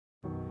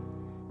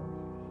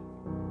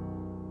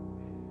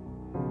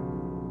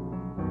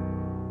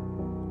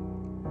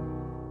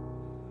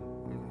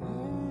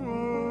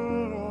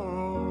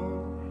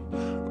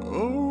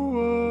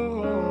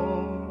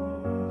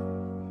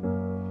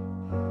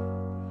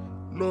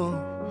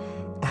Look,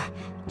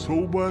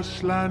 tour bus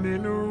sliding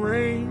in the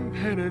rain,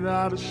 headed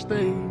out of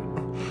state.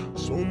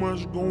 So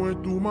much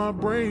going through my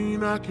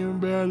brain, I can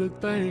barely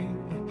think.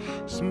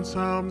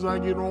 Sometimes I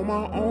get on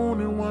my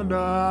own and wander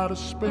out of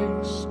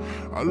space.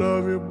 I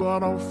love it,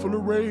 but I'm full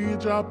of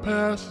rage. Our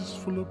past is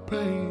full of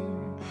pain.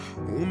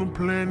 On a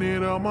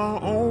planet of my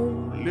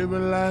own,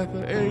 living like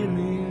an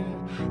alien.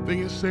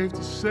 Think it's safe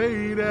to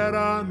say that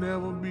I'll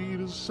never be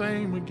the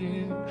same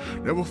again.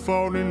 Never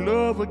fall in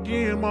love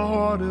again, my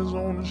heart is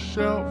on the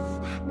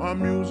shelf. My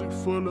music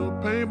full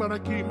of pain, but I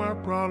keep my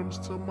problems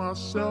to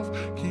myself.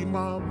 Keep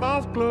my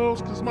mouth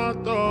closed, cause my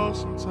thoughts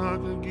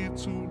sometimes can get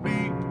too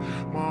deep.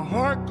 My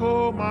heart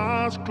cold, my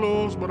eyes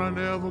closed, but I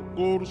never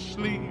go to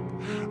sleep.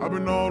 I've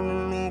been all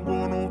alone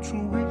going on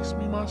 2 weeks,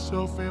 me,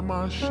 myself, and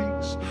my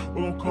sheets.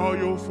 We're gonna call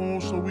your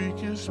phone so we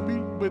can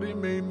speak, but it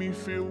made me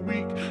feel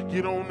weak.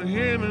 Get on the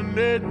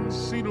internet and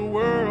see the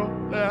world,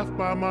 laugh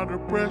by my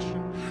depression.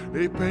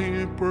 They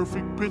painting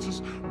perfect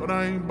pictures, but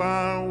I ain't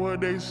buying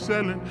what they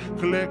selling.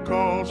 Collect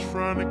calls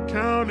from the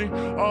county,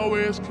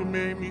 always can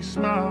make me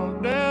smile.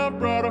 Damn,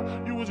 brother,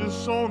 you was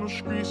just on the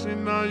streets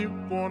and now you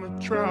going to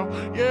trial.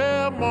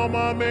 Yeah, mama,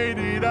 I made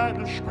it out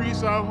the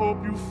streets, I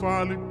hope you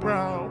finally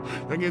proud.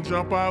 I can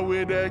jump out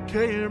with that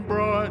K and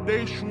broad,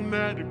 they shooting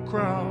at the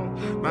crowd.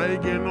 Now you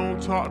getting on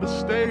top of the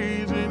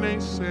stage and they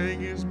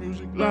sing his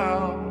music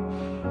loud.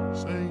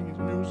 Sing his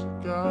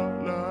music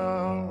out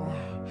loud.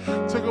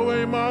 Take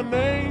away my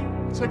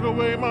name, take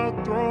away my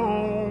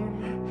throne.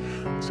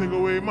 Take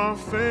away my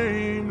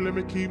fame, let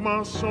me keep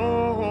my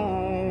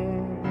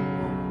song.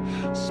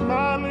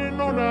 Smiling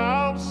on the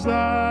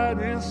outside,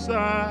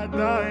 inside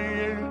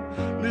dying.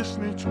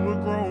 Listening to a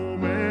grown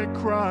man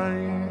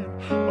crying.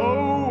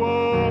 Oh,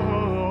 oh,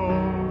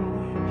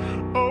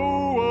 oh,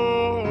 oh,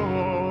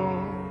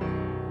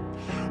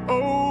 oh,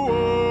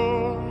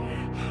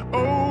 oh,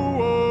 oh,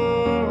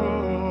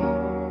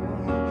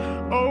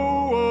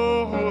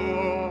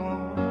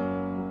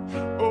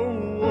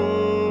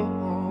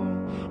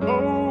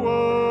 oh,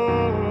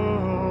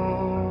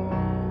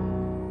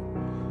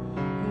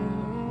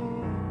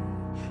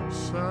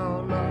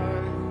 sound like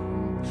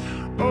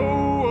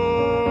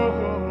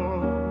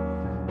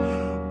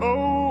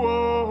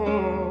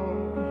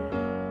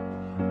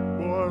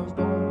Boys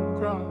don't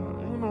cry,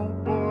 you know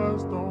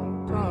boys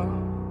don't cry.